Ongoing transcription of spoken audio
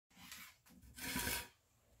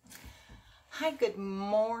Hi, good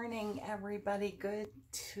morning, everybody. Good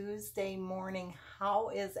Tuesday morning. How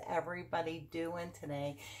is everybody doing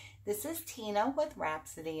today? This is Tina with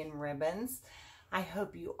Rhapsody and Ribbons. I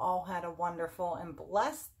hope you all had a wonderful and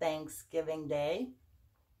blessed Thanksgiving Day.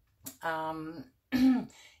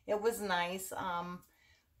 It was nice.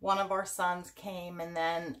 One of our sons came, and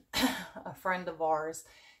then a friend of ours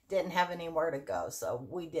didn't have anywhere to go, so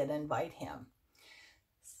we did invite him.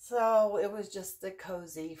 So it was just a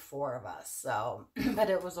cozy four of us. So, but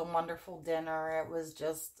it was a wonderful dinner. It was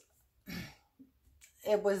just,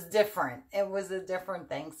 it was different. It was a different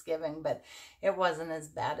Thanksgiving, but it wasn't as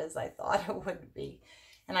bad as I thought it would be.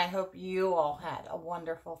 And I hope you all had a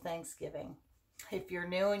wonderful Thanksgiving. If you're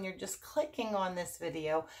new and you're just clicking on this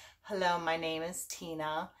video, hello, my name is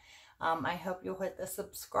Tina. I hope you'll hit the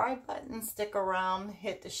subscribe button, stick around,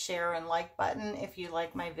 hit the share and like button if you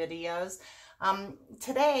like my videos.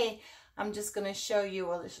 Today, I'm just going to show you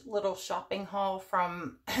a little shopping haul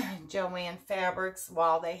from Joann Fabrics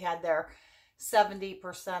while they had their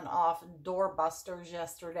 70% off doorbusters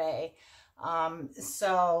yesterday.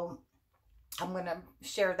 So I'm going to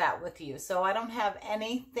share that with you. So I don't have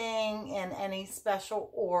anything in any special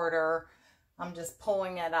order. I'm just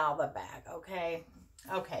pulling it out of the bag, okay?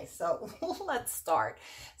 Okay, so let's start.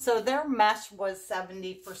 So their mesh was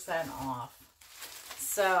 70% off.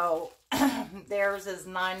 So theirs is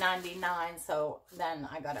 $9.99, so then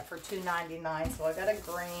I got it for $2.99. So I got a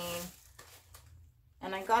green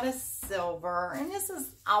and I got a silver, and this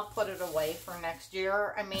is, I'll put it away for next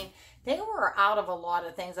year. I mean, they were out of a lot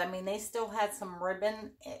of things. I mean, they still had some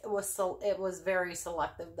ribbon. It was very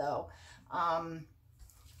selective though.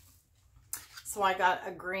 So I got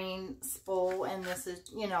a green spool, and this is,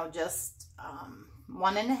 you know, just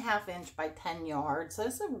 1.5 inch by 10 yards. So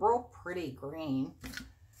it's a real pretty green.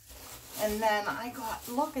 And then I got,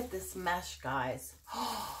 look at this mesh, guys.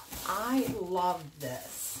 Oh, I love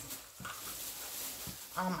this.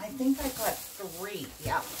 I think I got 3,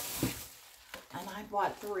 yep. And I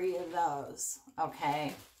bought 3 of those,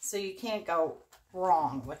 okay? So you can't go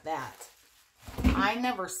wrong with that. I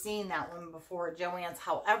never seen that one before at Joann's.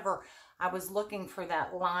 However, I was looking for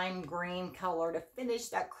that lime green color to finish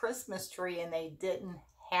that Christmas tree, and they didn't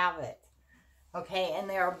have it. Okay, and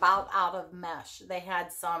they're about out of mesh. They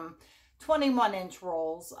had some 21-inch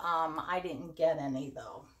rolls. I didn't get any,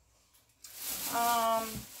 though.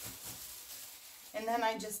 And then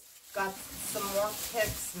I just got some more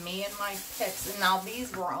picks, me and my picks. And now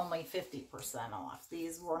these were only 50% off.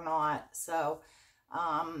 These were not. So,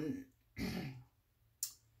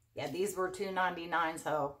 yeah, these were $2.99,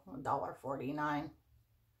 so $1.49.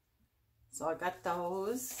 So I got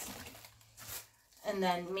those. And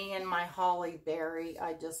then me and my holly berry,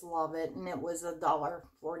 I just love it. And it was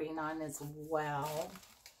 $1.49 as well.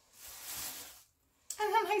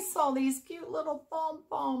 And then I saw these cute little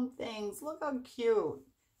pom-pom things. Look how cute.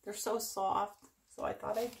 They're so soft. So I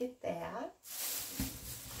thought I'd get that.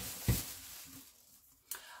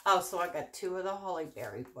 Oh, so I got 2 of the holly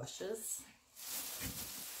berry bushes.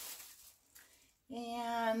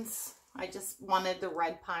 And I just wanted the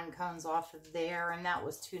red pine cones off of there, and that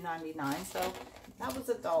was $2.99. So that was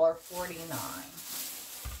 $1.49.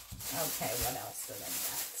 Okay, what else did I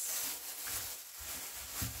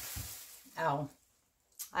get? Oh,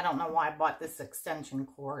 I don't know why I bought this extension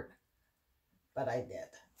cord, but I did.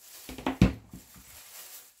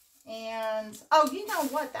 And, oh, you know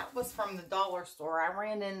what? That was from the dollar store. I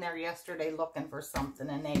ran in there yesterday looking for something,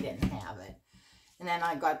 and they didn't have it. And then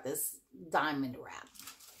I got this diamond wrap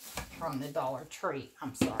from the Dollar Tree.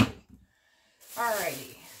 I'm sorry.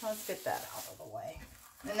 Alrighty, let's get that out of the way.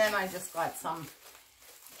 And then I just got some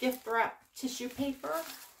gift wrap tissue paper.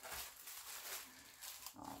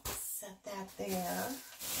 I'll set that there.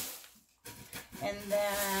 And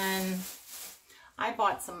then I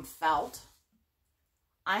bought some felt.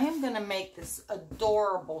 I am going to make this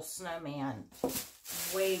adorable snowman.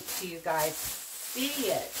 Wait till you guys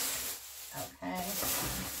see it. Okay.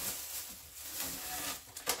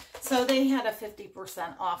 So they had a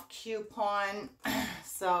 50% off coupon.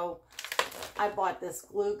 So I bought this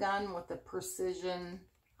glue gun with the precision.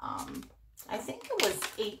 I think it was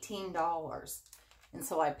 $18. And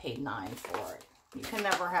so I paid $9 for it. You can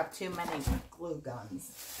never have too many glue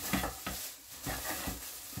guns.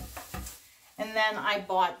 And then I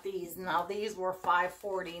bought these. Now these were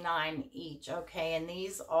 $5.49 each. Okay. And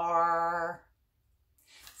these are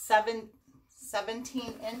 17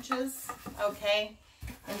 inches. Okay.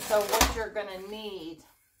 And so what you're going to need,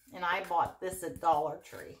 and I bought this at Dollar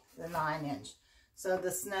Tree, the 9-inch. So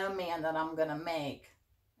the snowman that I'm going to make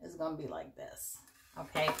is going to be like this.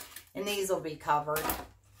 Okay. And these will be covered.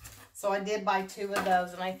 So I did buy 2 of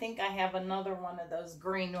those, and I think I have another one of those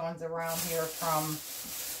green ones around here from...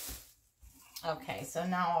 Okay, so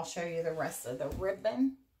now I'll show you the rest of the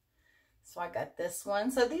ribbon. So I got this one.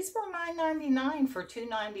 So these were $9.99 for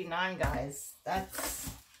 $2.99, guys. That's...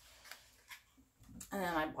 And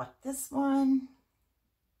then I bought this one.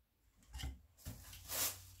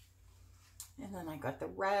 And then I got the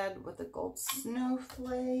red with the gold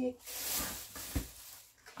snowflake.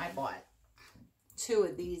 I bought 2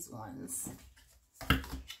 of these ones.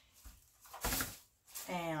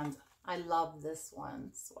 And I love this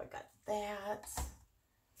one. So I got that.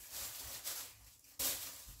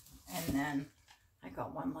 And then I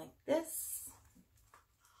got one like this.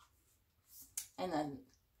 And then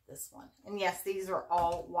this one. And yes, these are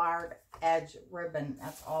all wired edge ribbon.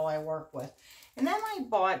 That's all I work with. And then I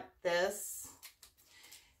bought this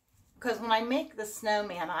because when I make the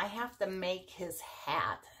snowman, I have to make his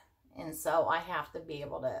hat. And so I have to be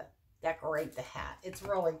able to decorate the hat. It's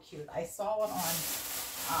really cute. I saw it on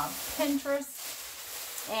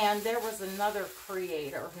Pinterest, and there was another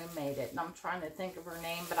creator who made it. And I'm trying to think of her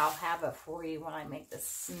name, but I'll have it for you when I make the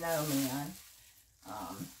snowman.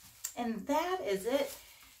 And that is it.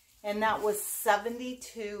 And that was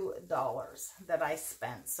 $72 that I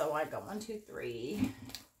spent. So I got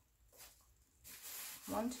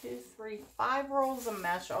 5 rolls of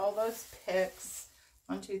mesh, all those picks.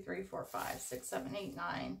 1, 2, 3, 4, 5, 6, 7, 8,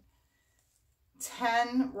 9.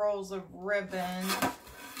 10 rolls of ribbon,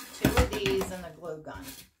 2 of these, and a glue gun.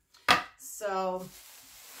 So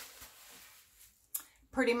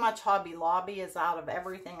pretty much Hobby Lobby is out of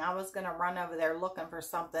everything. I was going to run over there looking for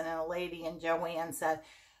something, and a lady in Joann said,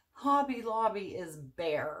 Hobby Lobby is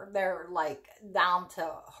bare. They're like down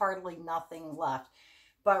to hardly nothing left.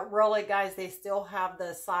 But really, guys, they still have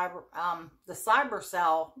the cyber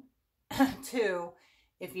sale too,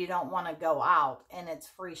 if you don't want to go out, and it's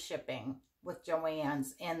free shipping with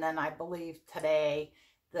Joann's. And then I believe today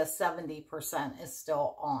the 70% is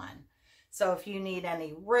still on. So if you need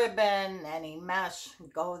any ribbon, any mesh,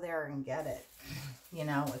 go there and get it. You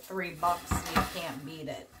know, at $3, you can't beat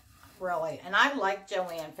it. Really. And I like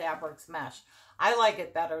Joann Fabrics mesh. I like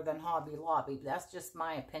it better than Hobby Lobby. That's just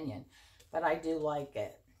my opinion. But I do like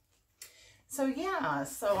it. So yeah,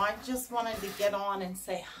 so I just wanted to get on and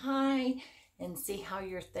say hi and see how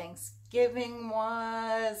your Thanksgiving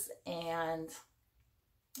was, and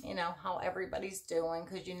you know, how everybody's doing,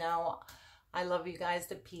 because you know, I love you guys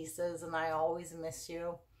to pieces and I always miss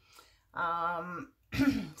you.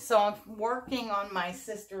 So I'm working on my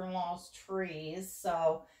sister-in-law's trees.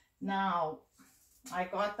 So now I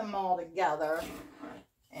got them all together,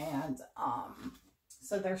 and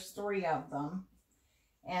so there's 3 of them.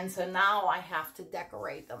 And so now I have to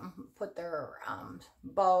decorate them, put their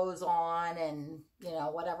bows on, and, you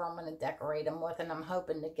know, whatever I'm going to decorate them with. And I'm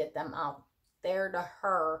hoping to get them out there to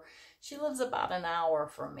her. She lives about an hour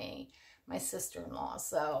from me, my sister-in-law.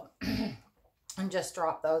 So I just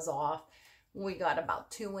dropped those off. We got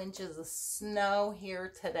about 2 inches of snow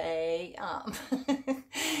here today.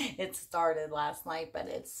 It started last night, but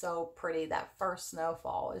it's so pretty. That first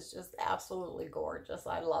snowfall is just absolutely gorgeous.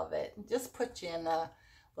 I love it. Just puts you in a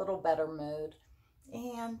little better mood.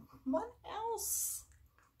 And what else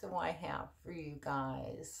do I have for you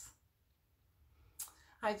guys?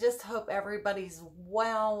 I just hope everybody's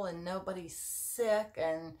well and nobody's sick.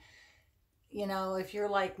 And, you know, if you're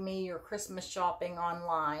like me, you're Christmas shopping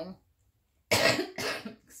online.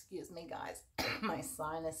 Excuse me, guys. My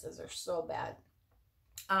sinuses are so bad.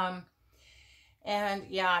 And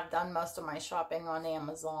yeah, I've done most of my shopping on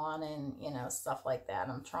Amazon and, you know, stuff like that.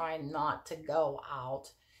 I'm trying not to go out.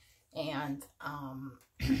 And,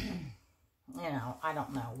 you know, I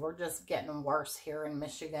don't know. We're just getting worse here in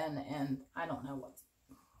Michigan, and I don't know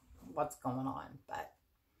what's going on. But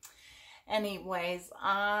anyways,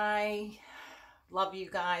 I love you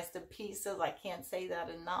guys to pieces. I can't say that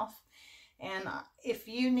enough. And if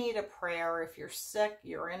you need a prayer, if you're sick,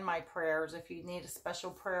 you're in my prayers. If you need a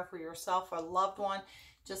special prayer for yourself or a loved one,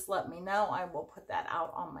 just let me know. I will put that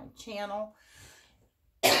out on my channel.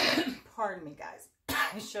 Pardon me, guys.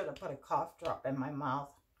 I should have put a cough drop in my mouth.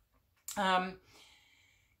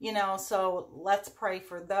 You know, so let's pray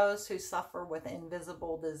for those who suffer with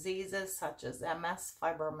invisible diseases such as MS,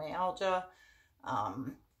 fibromyalgia.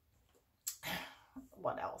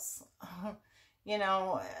 What else? You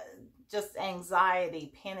know, just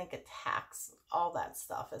anxiety, panic attacks, all that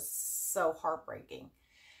stuff is so heartbreaking.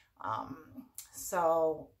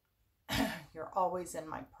 So you're always in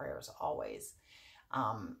my prayers, always.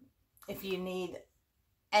 If you need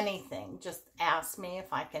anything, just ask me.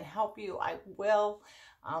 If I can help you, I will.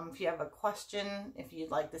 If you have a question, if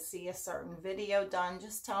you'd like to see a certain video done,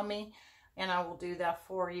 just tell me and I will do that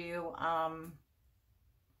for you.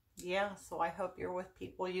 Yeah, so I hope you're with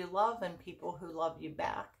people you love and people who love you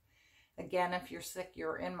back. Again, if you're sick,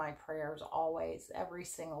 you're in my prayers always, every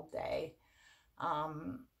single day.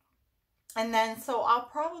 And then, so I'll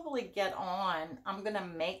probably get on. I'm going to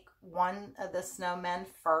make one of the snowmen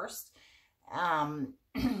first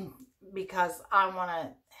because I want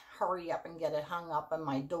to hurry up and get it hung up on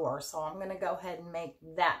my door. So I'm going to go ahead and make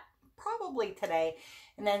that probably today.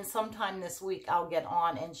 And then sometime this week, I'll get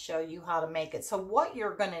on and show you how to make it. So what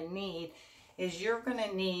you're going to need is you're going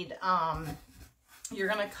to need, you're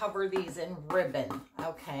going to cover these in ribbon.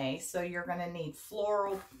 Okay. So you're going to need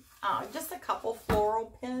floral, just a couple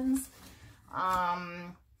floral pins.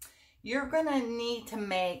 You're going to need to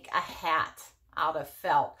make a hat out of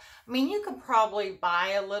felt. I mean, you could probably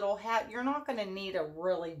buy a little hat. You're not going to need a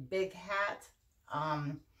really big hat.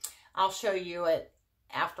 I'll show you it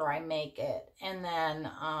after I make it. And then,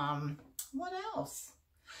 what else?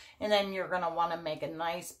 And then you're going to want to make a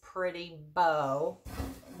nice pretty bow,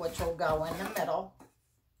 which will go in the middle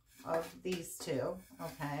of these two.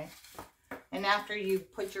 Okay. And after you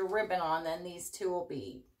put your ribbon on, then these two will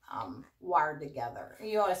be wired together.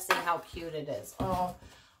 You ought to see how cute it is. Oh,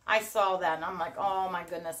 I saw that and I'm like, oh my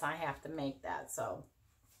goodness, I have to make that. So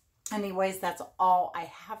anyways, that's all I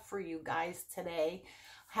have for you guys today.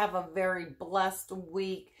 Have a very blessed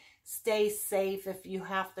week. Stay safe. If you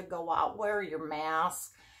have to go out, wear your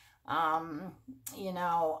mask. You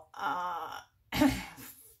know,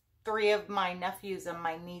 3 of my nephews and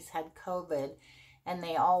my niece had COVID and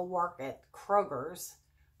they all work at Kroger's.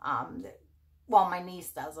 Well, my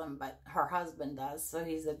niece doesn't, but her husband does. So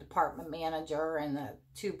he's a department manager and the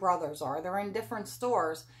 2 brothers are. They're in different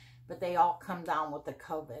stores, but they all come down with the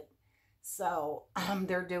COVID. So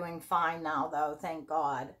they're doing fine now, though, thank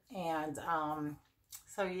God. And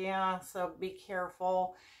so, yeah, so be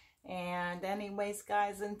careful. And anyways,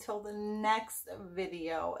 guys, until the next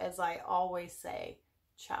video, as I always say,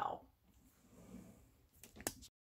 ciao.